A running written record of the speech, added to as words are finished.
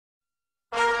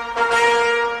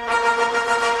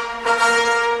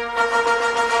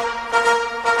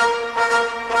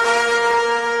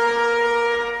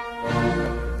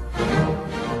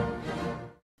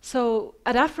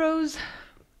At Afroes,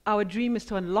 our dream is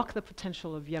to unlock the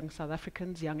potential of young South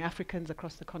Africans, young Africans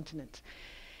across the continent.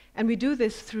 And we do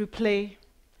this through play,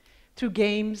 through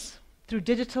games, through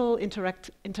digital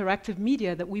interactive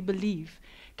media that we believe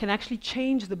can actually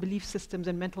change the belief systems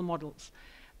and mental models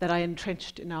that are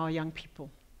entrenched in our young people.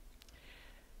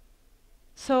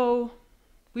 So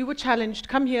we were challenged,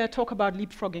 come here, talk about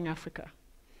leapfrogging Africa.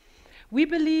 We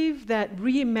believe that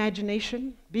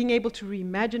reimagination, being able to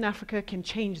reimagine Africa, can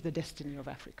change the destiny of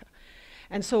Africa.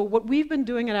 And so what we've been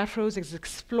doing at Afroes is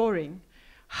exploring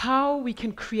how we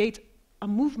can create a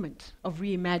movement of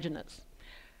reimaginers.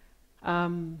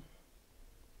 And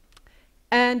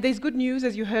there's good news,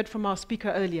 as you heard from our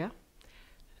speaker earlier.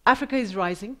 Africa is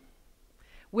rising.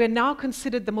 We're now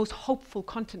considered the most hopeful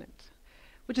continent,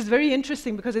 which is very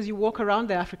interesting because as you walk around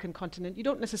the African continent, you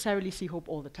don't necessarily see hope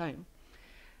all the time.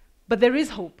 But there is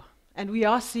hope, and we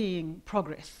are seeing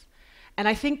progress. And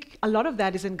I think a lot of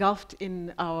that is engulfed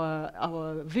in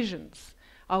our visions,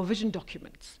 our vision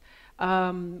documents.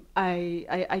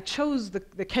 I chose the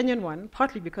Kenyan one,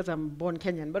 partly because I'm born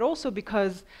Kenyan, but also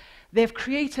because they've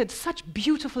created such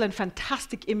beautiful and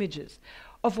fantastic images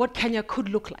of what Kenya could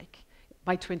look like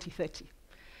by 2030.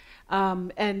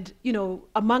 And, you know,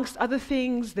 amongst other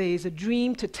things, there is a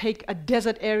dream to take a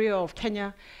desert area of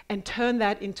Kenya and turn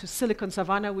that into Silicon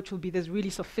Savannah, which will be this really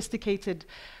sophisticated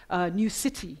new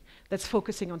city that's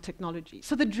focusing on technology.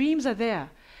 So the dreams are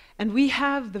there, and we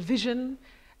have the vision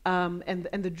and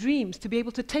the dreams to be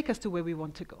able to take us to where we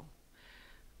want to go.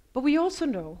 But we also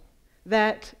know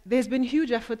that there's been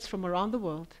huge efforts from around the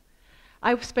world.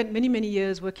 I've spent many, many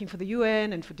years working for the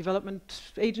UN and for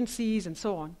development agencies and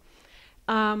so on.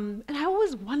 And I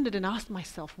always wondered and asked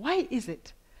myself, why is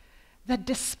it that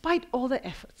despite all the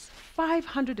efforts,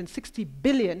 560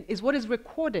 billion is what is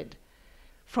recorded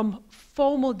from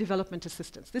formal development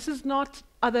assistance. This is not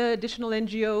other additional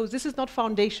NGOs, this is not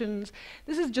foundations,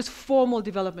 this is just formal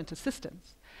development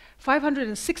assistance.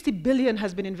 560 billion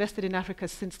has been invested in Africa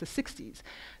since the 60s.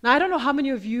 Now, I don't know how many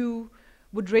of you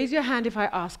would raise your hand if I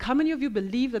ask, how many of you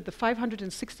believe that the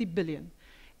 560 billion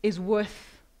is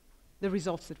worth the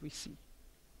results that we see?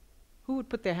 Who would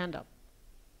put their hand up?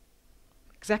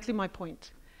 Exactly my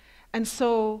point. And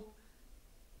so,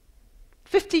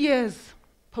 50 years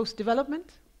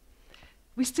post-development,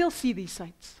 we still see these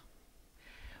sites.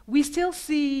 We still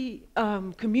see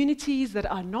communities that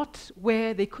are not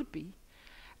where they could be.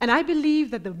 And I believe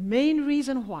that the main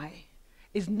reason why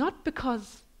is not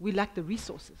because we lack the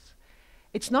resources.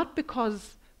 It's not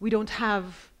because we don't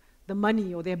have the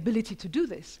money or the ability to do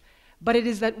this, but it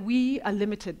is that we are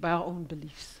limited by our own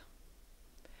beliefs.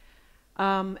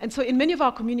 And so in many of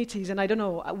our communities, and I don't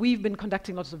know, we've been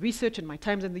conducting lots of research in my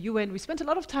times in the UN, we spent a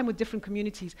lot of time with different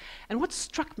communities, and what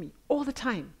struck me all the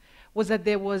time was that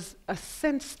there was a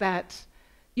sense that,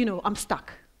 you know, I'm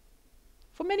stuck.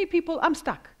 For many people, I'm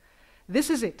stuck.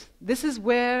 This is it. This is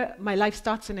where my life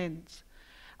starts and ends.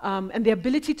 And the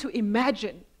ability to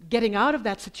imagine getting out of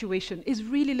that situation is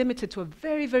really limited to a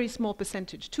very, very small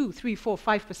percentage, 2, 3, 4,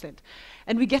 5%.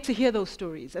 And we get to hear those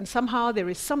stories. And somehow there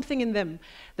is something in them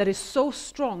that is so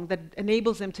strong that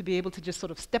enables them to be able to just sort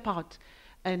of step out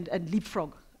and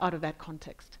leapfrog out of that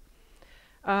context.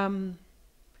 And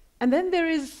then there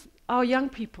is our young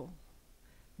people,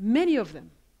 many of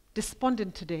them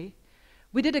despondent today.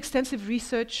 We did extensive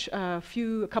research a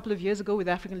couple of years ago with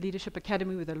African Leadership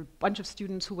Academy with a bunch of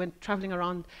students who went traveling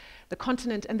around the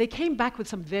continent, and they came back with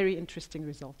some very interesting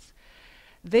results.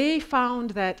 They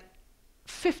found that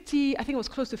I think it was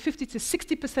close to 50 to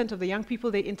 60% of the young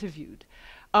people they interviewed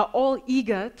are all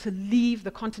eager to leave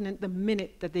the continent the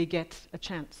minute that they get a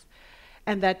chance.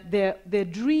 And that their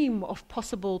dream of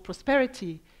possible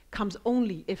prosperity comes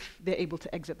only if they're able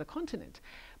to exit the continent.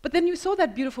 But then you saw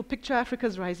that beautiful picture,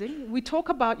 Africa's Rising. We talk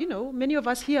about, you know, many of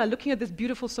us here are looking at this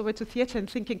beautiful Soweto theater and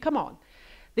thinking, come on,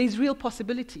 there's real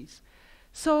possibilities.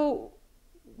 So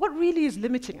what really is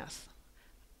limiting us?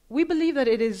 We believe that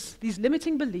it is these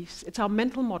limiting beliefs, it's our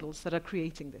mental models that are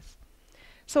creating this.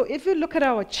 So if you look at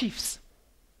our chiefs,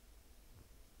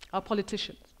 our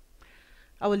politicians,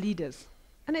 our leaders,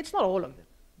 and it's not all of them,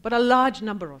 but a large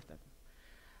number of them,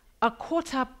 are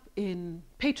caught up in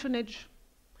patronage.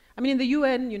 I mean, in the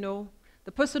UN, you know,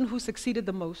 the person who succeeded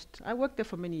the most, I worked there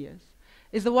for many years,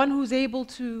 is the one who's able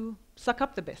to suck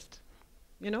up the best.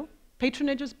 You know,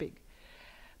 patronage is big.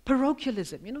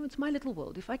 Parochialism, you know, it's my little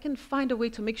world. If I can find a way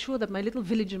to make sure that my little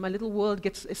village and my little world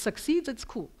succeeds, it's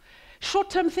cool.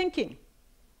 Short-term thinking,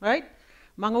 right?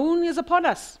 Mangaung is upon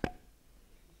us.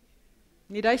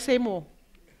 Need I say more?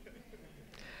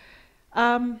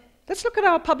 Let's look at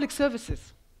our public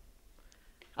services.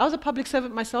 I was a public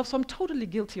servant myself, so I'm totally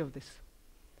guilty of this.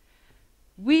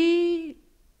 We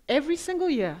every single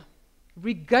year,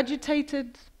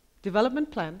 regurgitated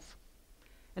development plans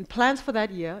and plans for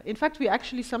that year. In fact, we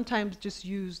actually sometimes just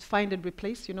used find and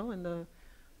replace, you know, in the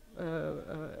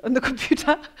on the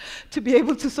computer to be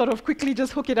able to sort of quickly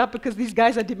just hook it up because these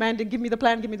guys are demanding, give me the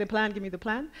plan, give me the plan, give me the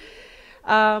plan.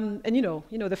 And you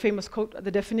know the famous quote,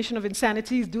 the definition of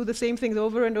insanity is do the same things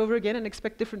over and over again and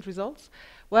expect different results.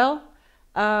 Well,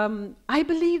 I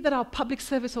believe that our public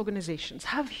service organizations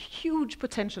have huge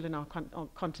potential in our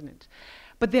continent,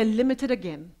 but they're limited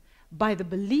again by the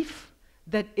belief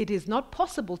that it is not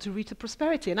possible to reach a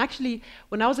prosperity. And actually,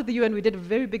 when I was at the UN, we did a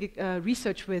very big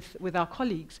research with our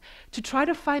colleagues to try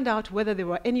to find out whether there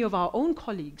were any of our own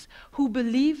colleagues who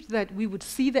believed that we would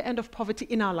see the end of poverty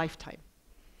in our lifetime.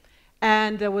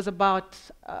 And there was about,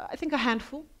 I think, a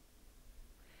handful.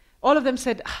 All of them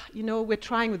said, you know, we're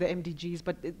trying with the MDGs,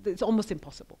 but it's almost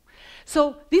impossible.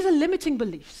 So these are limiting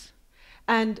beliefs.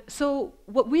 And so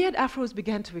what we at Afroes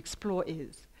began to explore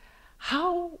is,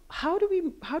 how do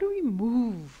we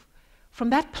move from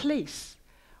that place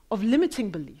of limiting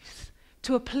beliefs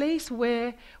to a place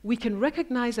where we can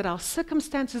recognize that our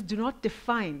circumstances do not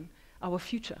define our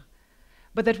future,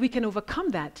 but that we can overcome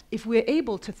that if we're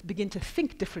able to begin to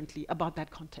think differently about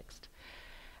that context?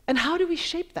 And how do we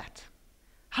shape that?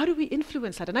 How do we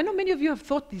influence that? And I know many of you have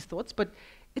thought these thoughts, but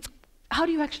it's how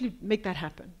do you actually make that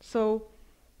happen? So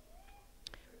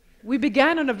we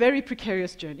began on a very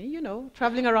precarious journey. You know,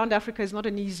 traveling around Africa is not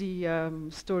an easy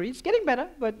story. It's getting better,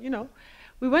 but you know,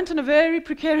 we went on a very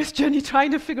precarious journey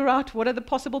trying to figure out what are the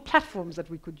possible platforms that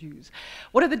we could use.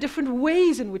 What are the different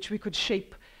ways in which we could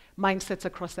shape mindsets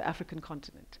across the African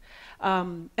continent?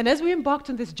 And as we embarked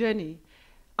on this journey,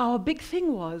 our big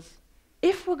thing was,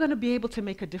 if we're going to be able to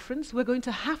make a difference, we're going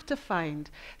to have to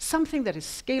find something that is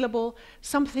scalable,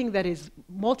 something that is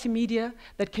multimedia,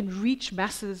 that can reach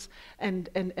masses,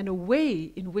 and a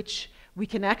way in which we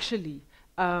can actually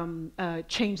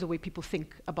change the way people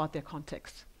think about their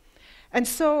context. And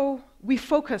so we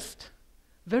focused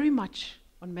very much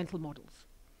on mental models.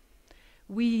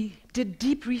 We did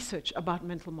deep research about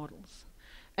mental models.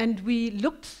 And we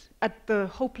looked at the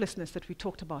hopelessness that we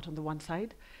talked about on the one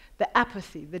side, the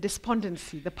apathy, the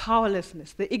despondency, the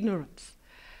powerlessness, the ignorance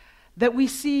that we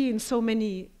see in so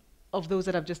many of those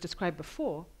that I've just described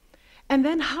before, and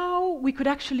then how we could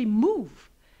actually move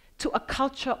to a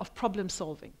culture of problem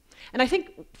solving. And I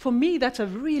think, for me, that's a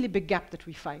really big gap that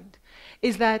we find,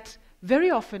 is that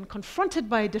very often, confronted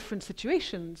by different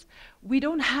situations, we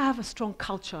don't have a strong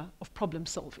culture of problem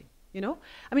solving, you know?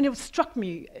 I mean, it struck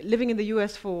me, living in the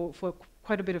US for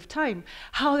quite a bit of time,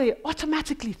 how they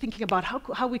automatically thinking about how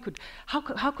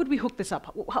could we hook this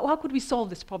up? How could we solve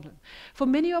this problem? For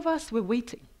many of us, we're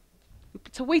waiting.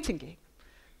 It's a waiting game.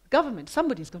 Government,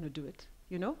 somebody's going to do it,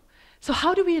 you know? So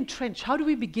how do we entrench? How do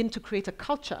we begin to create a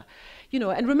culture? You know,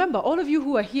 and remember, all of you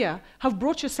who are here have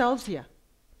brought yourselves here.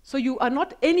 So you are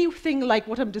not anything like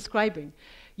what I'm describing.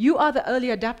 You are the early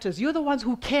adapters. You're the ones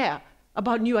who care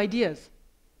about new ideas,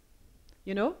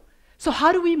 you know? So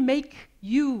how do we make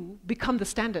you become the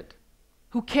standard,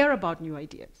 who care about new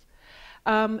ideas?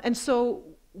 And so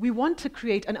we want to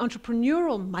create an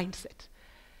entrepreneurial mindset.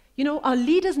 You know, our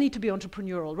leaders need to be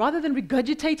entrepreneurial. Rather than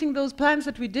regurgitating those plans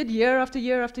that we did year after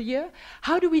year after year,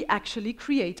 how do we actually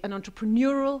create an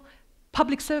entrepreneurial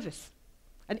public service,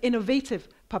 an innovative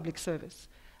public service,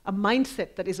 a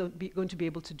mindset that is going to be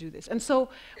able to do this? And so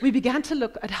we began to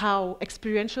look at how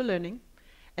experiential learning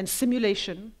and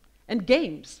simulation and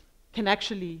games can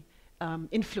actually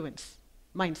influence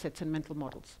mindsets and mental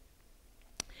models.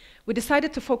 We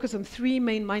decided to focus on three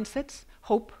main mindsets: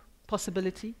 hope,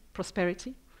 possibility,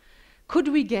 prosperity. Could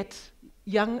we get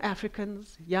young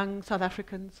Africans, young South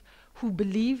Africans, who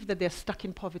believe that they're stuck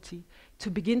in poverty, to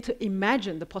begin to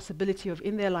imagine the possibility of,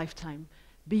 in their lifetime,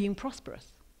 being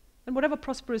prosperous? And whatever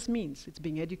prosperous means, it's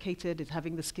being educated, it's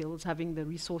having the skills, having the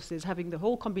resources, having the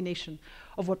whole combination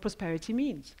of what prosperity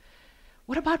means.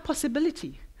 What about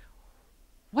possibility?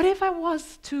 What if I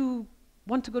was to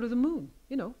want to go to the moon?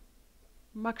 You know,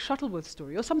 Mark Shuttleworth's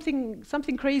story, or something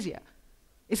crazier.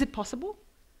 Is it possible?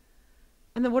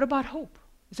 And then what about hope?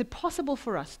 Is it possible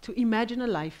for us to imagine a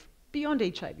life beyond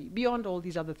HIV, beyond all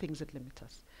these other things that limit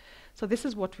us? So this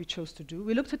is what we chose to do.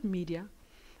 We looked at media,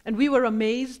 and we were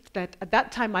amazed that at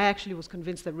that time I actually was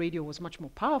convinced that radio was much more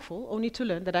powerful, only to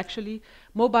learn that actually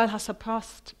mobile has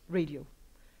surpassed radio.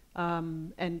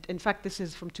 And in fact, this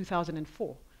is from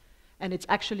 2004. And it's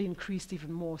actually increased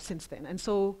even more since then. And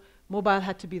so mobile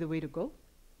had to be the way to go.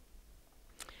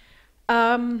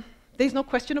 There's no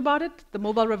question about it. The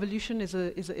mobile revolution is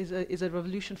a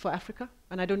revolution for Africa.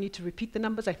 And I don't need to repeat the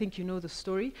numbers. I think you know the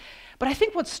story. But I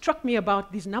think what struck me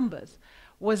about these numbers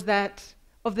was that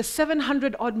of the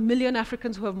 700-odd million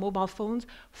Africans who have mobile phones,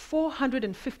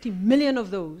 450 million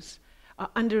of those are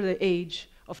under the age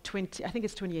of 20, I think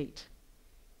it's 28.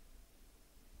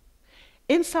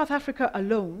 In South Africa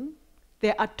alone,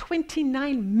 there are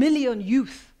 29 million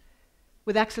youth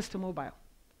with access to mobile.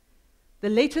 The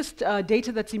latest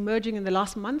data that's emerging in the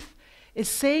last month is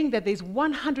saying that there's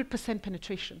 100%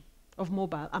 penetration of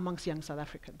mobile amongst young South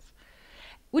Africans.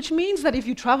 Which means that if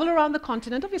you travel around the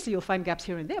continent, obviously you'll find gaps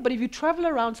here and there, but if you travel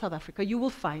around South Africa, you will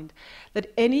find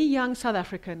that any young South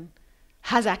African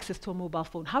has access to a mobile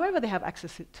phone. However they have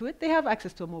access to it, they have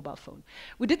access to a mobile phone.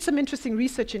 We did some interesting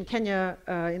research in Kenya,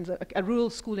 in a rural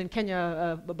school in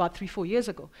Kenya about 3-4 years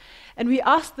ago. And we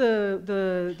asked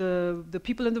the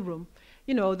people in the room,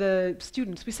 you know, the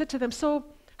students, we said to them, so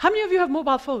how many of you have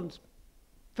mobile phones?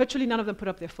 Virtually none of them put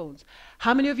up their phones.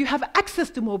 How many of you have access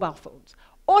to mobile phones?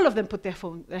 All of them put their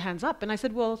hands up. And I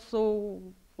said, well, so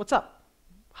what's up?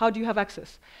 How do you have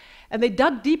access? And they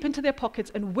dug deep into their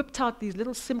pockets and whipped out these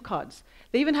little SIM cards.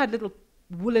 They even had little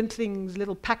woolen things,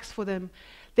 little packs for them.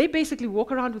 They basically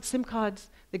walk around with SIM cards.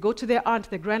 They go to their aunt,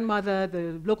 their grandmother,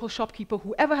 the local shopkeeper,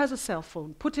 whoever has a cell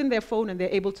phone, put in their phone, and they're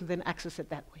able to then access it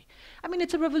that way. I mean,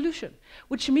 it's a revolution,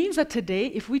 which means that today,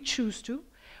 if we choose to,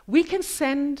 we can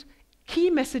send key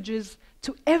messages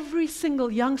to every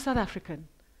single young South African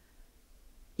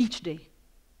each day.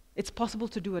 It's possible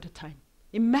to do at a time.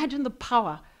 Imagine the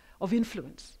power of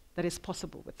influence that is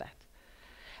possible with that.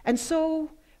 And so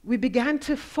we began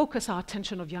to focus our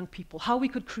attention of young people, how we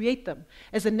could create them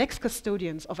as the next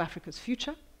custodians of Africa's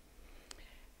future.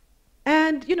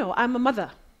 And, you know, I'm a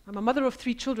mother. I'm a mother of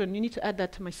 3 children. You need to add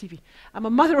that to my CV. I'm a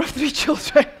mother of 3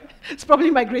 children. It's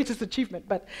probably my greatest achievement.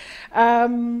 But,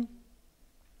 and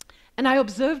I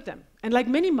observed them. And like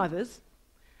many mothers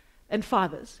and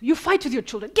fathers, you fight with your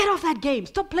children. Get off that game.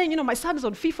 Stop playing. You know, my son is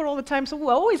on FIFA all the time, so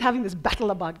we're always having this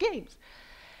battle about games.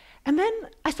 And then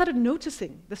I started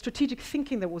noticing the strategic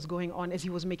thinking that was going on as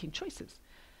he was making choices.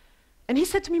 And he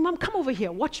said to me, Mom, come over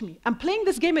here, watch me. I'm playing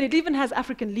this game, and it even has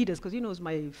African leaders, because he knows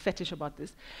my fetish about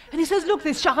this. And he says, look,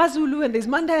 there's Shaka Zulu, and there's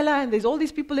Mandela, and there's all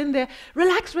these people in there.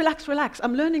 Relax, relax, relax.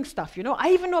 I'm learning stuff, you know. I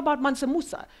even know about Mansa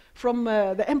Musa from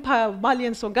the Empire of Mali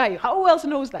and Songhai. Who else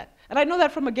knows that? And I know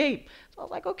that from a game. So I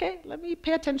was like, okay, let me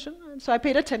pay attention. And so I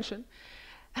paid attention.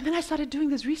 And then I started doing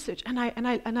this research, and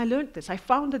I learned this. I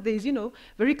found that there's, you know,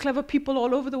 very clever people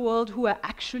all over the world who are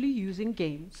actually using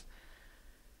games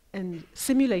and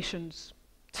simulations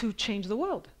to change the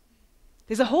world.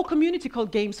 There's a whole community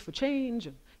called Games for Change,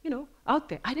 and, you know, out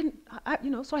there. You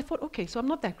know, so I thought, okay, so I'm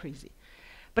not that crazy.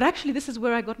 But actually, this is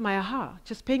where I got my aha,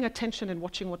 just paying attention and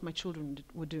watching what my children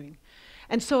were doing.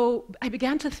 And so I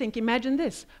began to think, imagine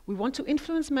this. We want to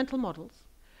influence mental models.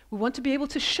 We want to be able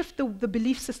to shift the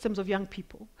belief systems of young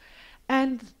people.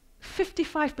 And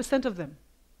 55% of them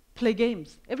play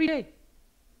games every day.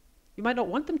 You might not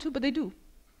want them to, but they do.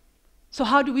 So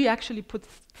how do we actually put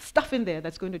stuff in there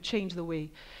that's going to change the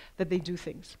way that they do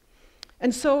things?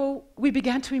 And so we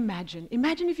began to imagine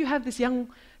if you have this young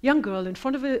girl in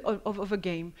front of a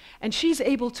game, and she's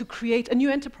able to create a new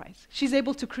enterprise. She's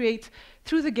able to create,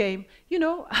 through the game, you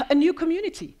know, a new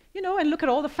community, you know, and look at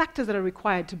all the factors that are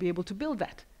required to be able to build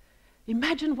that.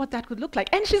 Imagine what that could look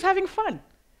like. And she's having fun.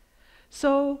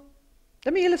 So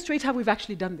let me illustrate how we've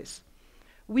actually done this.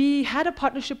 We had a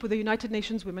partnership with the United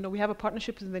Nations Women, or we have a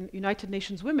partnership with the United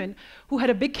Nations Women, who had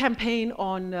a big campaign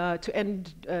on to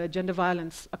end gender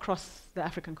violence across the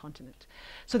African continent.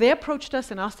 So they approached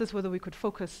us and asked us whether we could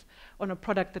focus on a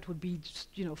product that would be just,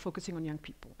 you know, focusing on young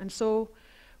people. And so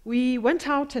we went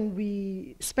out and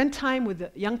we spent time with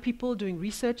the young people doing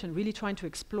research and really trying to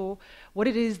explore what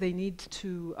it is they need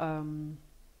to,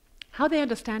 how they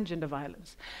understand gender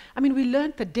violence. I mean, we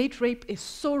learned that date rape is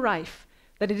so rife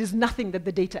that it is nothing that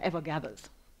the data ever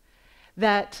gathers.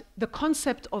 That the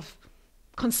concept of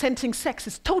consenting sex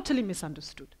is totally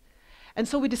misunderstood. And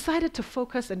so we decided to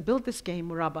focus and build this game,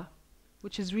 Muraba,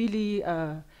 which is really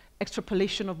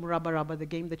extrapolation of Muraba Raba, the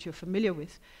game that you're familiar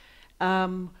with,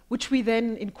 which we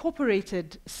then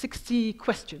incorporated 60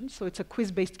 questions, so it's a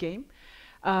quiz-based game,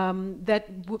 that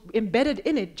embedded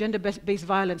in it gender-based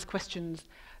violence questions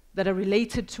that are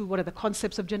related to what are the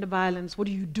concepts of gender violence, what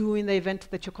do you do in the event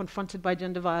that you're confronted by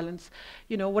gender violence,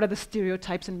 you know, what are the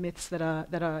stereotypes and myths that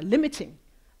are limiting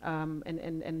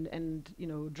and you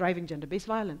know, driving gender-based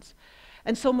violence.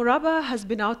 And so Muraba has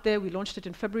been out there. We launched it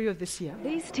in February of this year.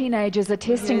 These teenagers are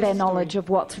testing their knowledge of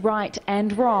what's right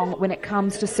and wrong when it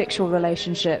comes to sexual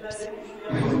relationships.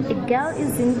 A girl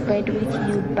is in bed with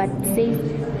you but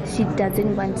says she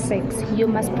doesn't want sex. You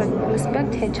must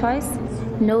respect her choice.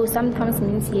 No sometimes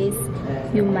means yes.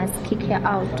 You must kick her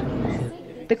out.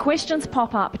 The questions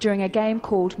pop up during a game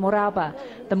called Moraba.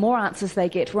 The more answers they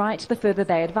get right, the further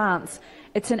they advance.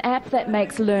 It's an app that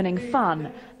makes learning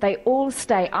fun. They all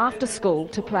stay after school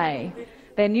to play.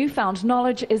 Their newfound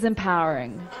knowledge is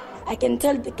empowering. I can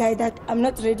tell the guy that I'm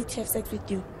not ready to have sex with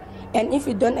you. And if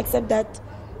you don't accept that,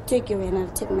 take your and I'll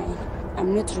take mine.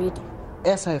 I'm not ready.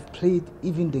 As I've played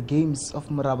even the games of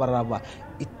Murabaraba,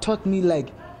 it taught me like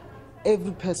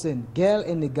every person, girl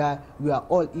and a guy, we are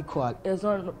all equal. It's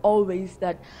not always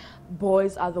that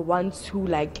boys are the ones who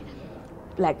like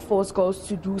force girls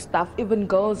to do stuff. Even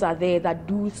girls are there that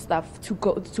do stuff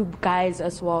to guys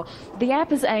as well. The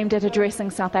app is aimed at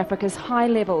addressing South Africa's high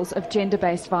levels of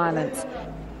gender-based violence.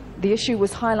 The issue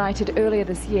was highlighted earlier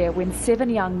this year when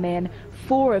 7 young men,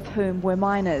 4 of whom were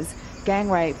minors,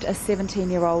 gang-raped a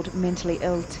 17-year-old mentally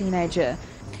ill teenager.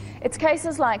 It's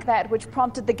cases like that which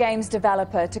prompted the game's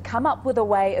developer to come up with a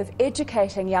way of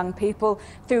educating young people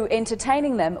through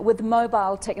entertaining them with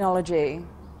mobile technology.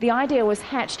 The idea was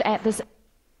hatched at this...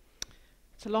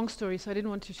 It's a long story, so I didn't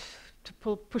want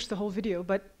to push the whole video,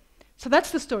 but so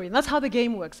that's the story, and that's how the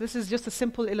game works. This is just a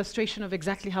simple illustration of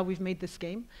exactly how we've made this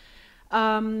game.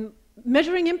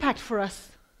 Measuring impact for us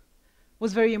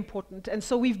was very important, and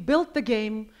so we've built the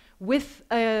game with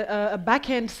a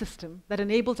back-end system that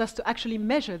enables us to actually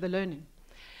measure the learning.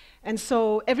 And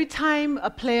so every time a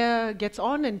player gets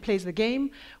on and plays the game,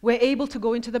 we're able to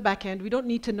go into the back-end. We don't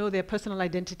need to know their personal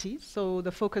identities, so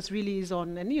the focus really is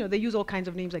on, and they use all kinds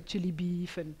of names like chili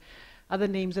beef and other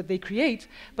names that they create,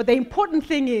 but the important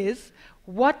thing is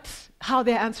how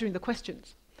they're answering the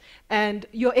questions. And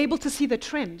you're able to see the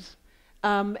trends.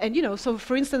 So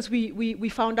for instance, we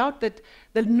found out that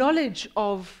the knowledge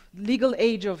of legal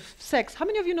age of sex, how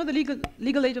many of you know the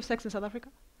legal age of sex in South Africa?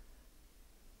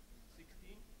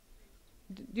 16.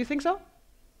 Do you think so?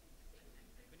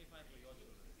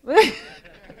 25 for your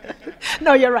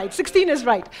No, you're right, 16 is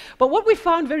right. But what we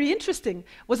found very interesting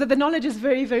was that the knowledge is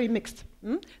very, very mixed.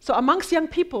 So amongst young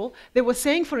people, they were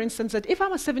saying, for instance, that if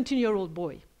I'm a 17-year-old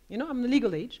boy, I'm the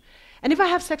legal age, and if I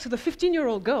have sex with a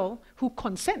 15-year-old girl who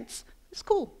consents, it's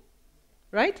cool,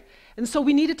 right? And so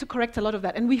we needed to correct a lot of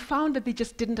that, and we found that they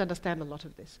just didn't understand a lot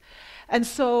of this. And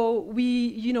so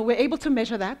we're able to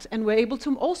measure that, and we're able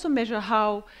to also measure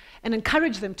how and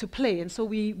encourage them to play. And so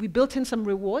we built in some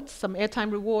rewards, some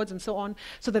airtime rewards and so on,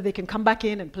 so that they can come back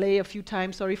in and play a few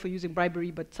times. Sorry for using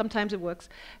bribery, but sometimes it works.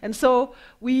 And so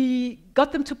we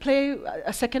got them to play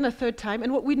a second, a third time,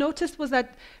 and what we noticed was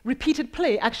that repeated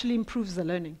play actually improves the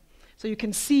learning. So you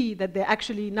can see that they're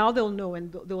actually, now they'll know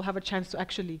and they'll have a chance to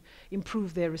actually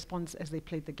improve their response as they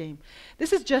played the game.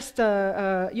 This is just,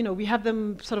 we have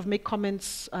them sort of make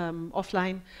comments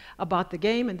offline about the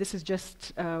game, and this is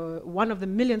just one of the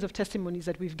millions of testimonies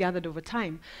that we've gathered over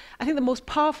time. I think the most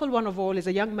powerful one of all is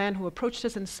a young man who approached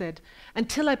us and said,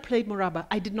 "Until I played Moraba,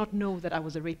 I did not know that I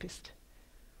was a rapist."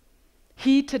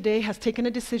 He today has taken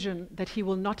a decision that he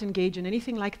will not engage in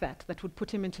anything like that would put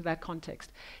him into that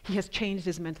context. He has changed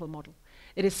his mental model.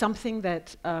 It is something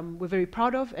that we're very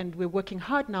proud of, and we're working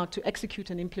hard now to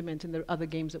execute and implement in the other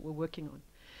games that we're working on.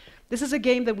 This is a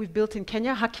game that we've built in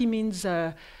Kenya. Haki means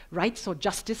rights or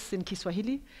justice in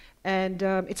Kiswahili. And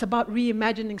it's about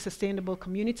reimagining sustainable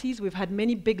communities. We've had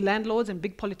many big landlords and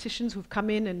big politicians who've come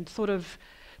in and sort of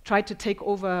tried to take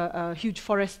over huge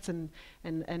forests and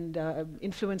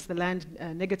influence the land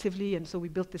negatively, and so we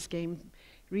built this game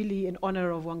really in honor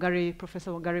of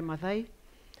Professor Wangari Maathai.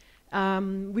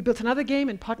 We built another game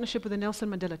in partnership with the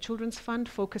Nelson Mandela Children's Fund,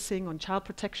 focusing on child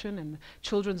protection and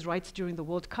children's rights during the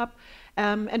World Cup.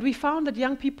 And we found that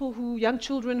young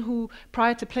children who,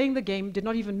 prior to playing the game, did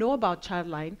not even know about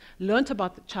Childline, learnt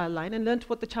about the Childline and learnt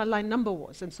what the Childline number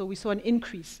was. And so we saw an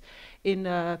increase in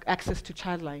access to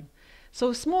Childline.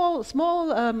 So small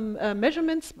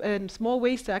measurements and small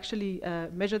ways to actually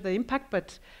measure the impact,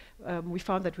 but we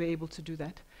found that we're able to do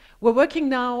that. We're working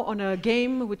now on a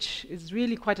game which is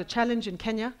really quite a challenge in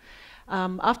Kenya.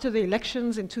 After the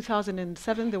elections in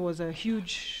 2007, there was a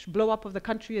huge blow-up of the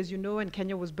country, as you know, and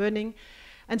Kenya was burning.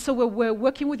 And so we're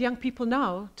working with young people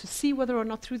now to see whether or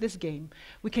not through this game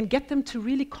we can get them to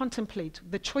really contemplate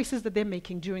the choices that they're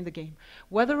making during the game,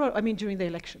 during the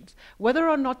elections. Whether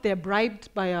or not they're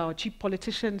bribed by our cheap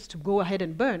politicians to go ahead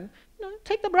and burn,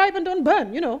 take the bribe and don't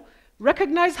burn,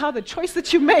 Recognize how the choice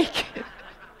that you make,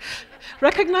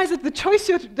 recognize that the choice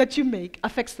that you make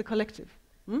affects the collective.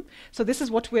 So this is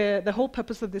the whole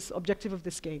purpose of this objective of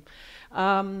this game.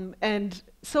 And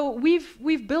so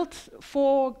we've built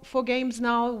four games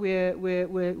now. We're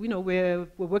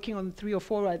working on 3 or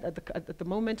 4 at the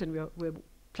moment, and we're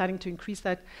planning to increase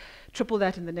that, triple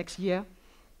that in the next year.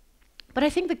 But I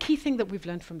think the key thing that we've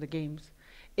learned from the games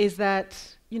is that,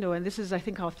 and this is, I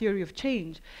think, our theory of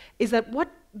change, is that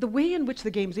the way in which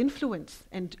the games influence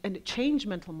and change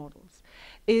mental models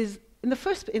is, in the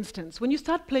first instance, when you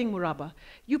start playing Muraba,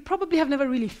 you probably have never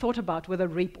really thought about whether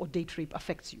rape or date rape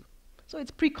affects you. So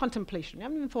it's pre-contemplation. You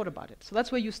haven't even thought about it. So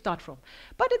that's where you start from.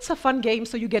 But it's a fun game,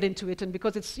 so you get into it, and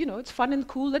because it's, it's fun and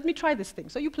cool, let me try this thing.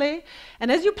 So you play,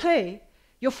 and as you play,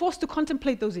 you're forced to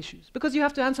contemplate those issues because you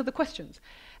have to answer the questions.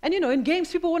 And in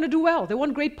games, people want to do well. They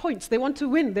want great points. They want to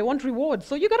win. They want rewards.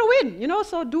 So you got to win,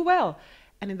 so do well.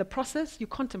 And in the process, you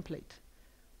contemplate.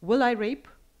 Will I rape?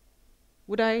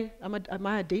 Am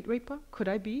I a date raper? Could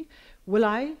I be? Will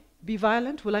I be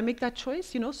violent? Will I make that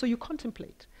choice? So you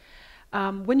contemplate.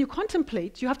 When you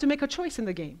contemplate, you have to make a choice in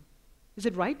the game. Is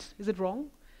it right? Is it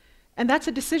wrong? And that's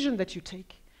a decision that you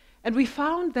take. And we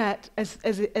found that as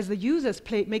the users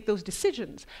make those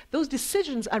decisions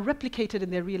are replicated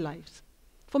in their real lives,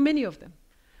 for many of them.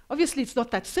 Obviously, it's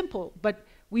not that simple, but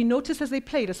we noticed as they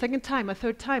played a second time, a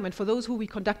third time, and for those who we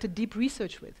conducted deep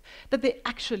research with, that they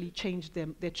actually changed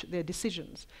their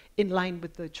decisions in line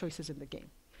with the choices in the game.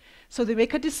 So they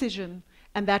make a decision,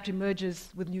 and that emerges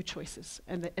with new choices,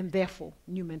 and therefore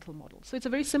new mental models. So it's a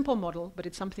very simple model, but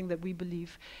it's something that we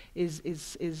believe is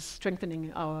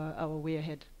strengthening our way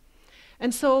ahead.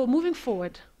 And so moving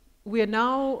forward, we are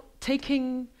now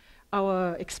taking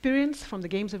our experience from the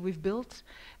games that we've built,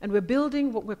 and we're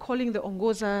building what we're calling the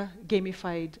Ongoza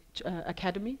Gamified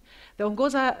Academy. The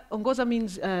Ongoza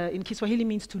means, in Kiswahili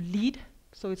means to lead,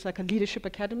 so it's like a leadership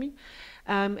academy.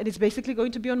 And it's basically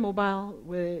going to be on mobile,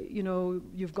 where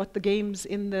you've got the games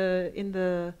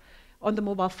on the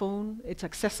mobile phone. It's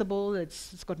accessible.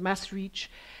 It's got mass reach,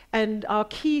 and our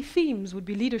key themes would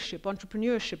be leadership,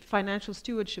 entrepreneurship, financial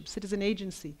stewardship, citizen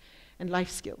agency, and life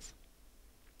skills.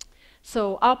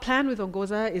 So our plan with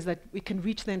Ongoza is that we can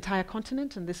reach the entire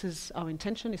continent, and this is our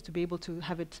intention, is to be able to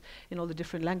have it in all the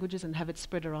different languages and have it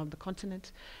spread around the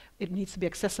continent. It needs to be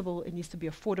accessible, it needs to be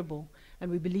affordable, and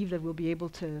we believe that we'll be able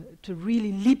to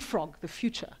really leapfrog the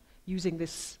future using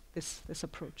this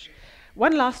approach.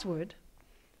 One last word,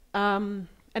 and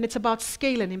it's about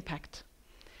scale and impact.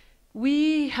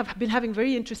 We have been having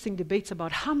very interesting debates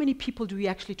about how many people do we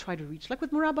actually try to reach. Like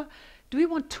with Muraba, do we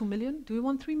want 2 million? Do we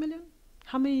want 3 million?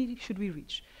 How many should we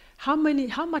reach? How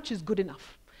much is good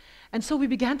enough? And so we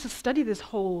began to study this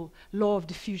whole law of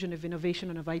diffusion of innovation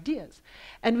and of ideas.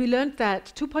 And we learned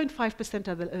that 2.5%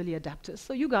 are the early adapters.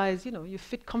 So you guys, you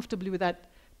fit comfortably with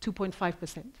that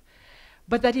 2.5%.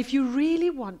 But that if you really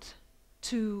want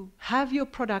to have your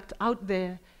product out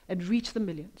there and reach the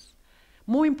millions,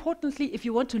 more importantly, if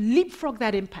you want to leapfrog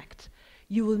that impact,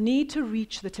 you will need to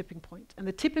reach the tipping point. And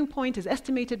the tipping point is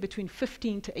estimated between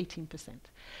 15 to 18%.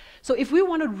 So if we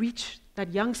want to reach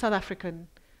that young South African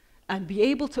and be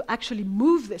able to actually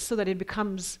move this so that it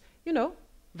becomes,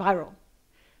 viral,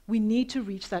 we need to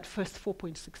reach that first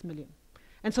 4.6 million.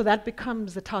 And so that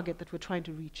becomes the target that we're trying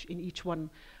to reach in each one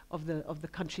of the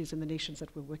countries and the nations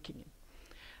that we're working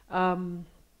in.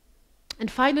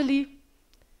 And finally,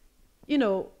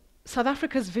 South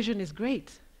Africa's vision is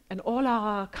great, and all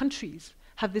our countries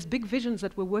have these big visions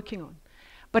that we're working on.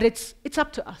 But it's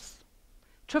up to us.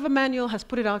 Trevor Manuel has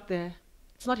put it out there.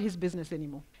 It's not his business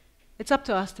anymore. It's up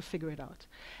to us to figure it out.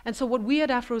 And so what we at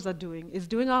Afroes are doing is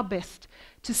doing our best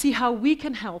to see how we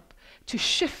can help to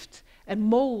shift and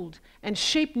mold and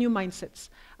shape new mindsets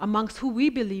amongst who we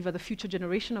believe are the future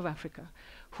generation of Africa,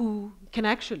 who can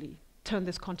actually turn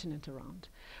this continent around.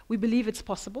 We believe it's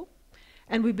possible,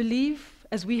 and we believe,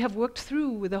 as we have worked through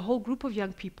with a whole group of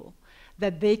young people,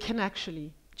 that they can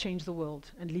actually change the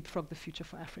world and leapfrog the future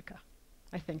for Africa.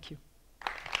 I thank you.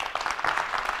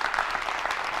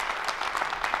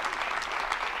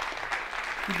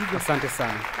 Asante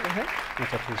sana.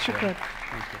 Much appreciated.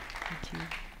 Thank you.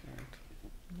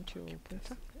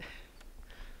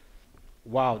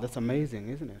 Wow, that's amazing,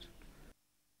 isn't it?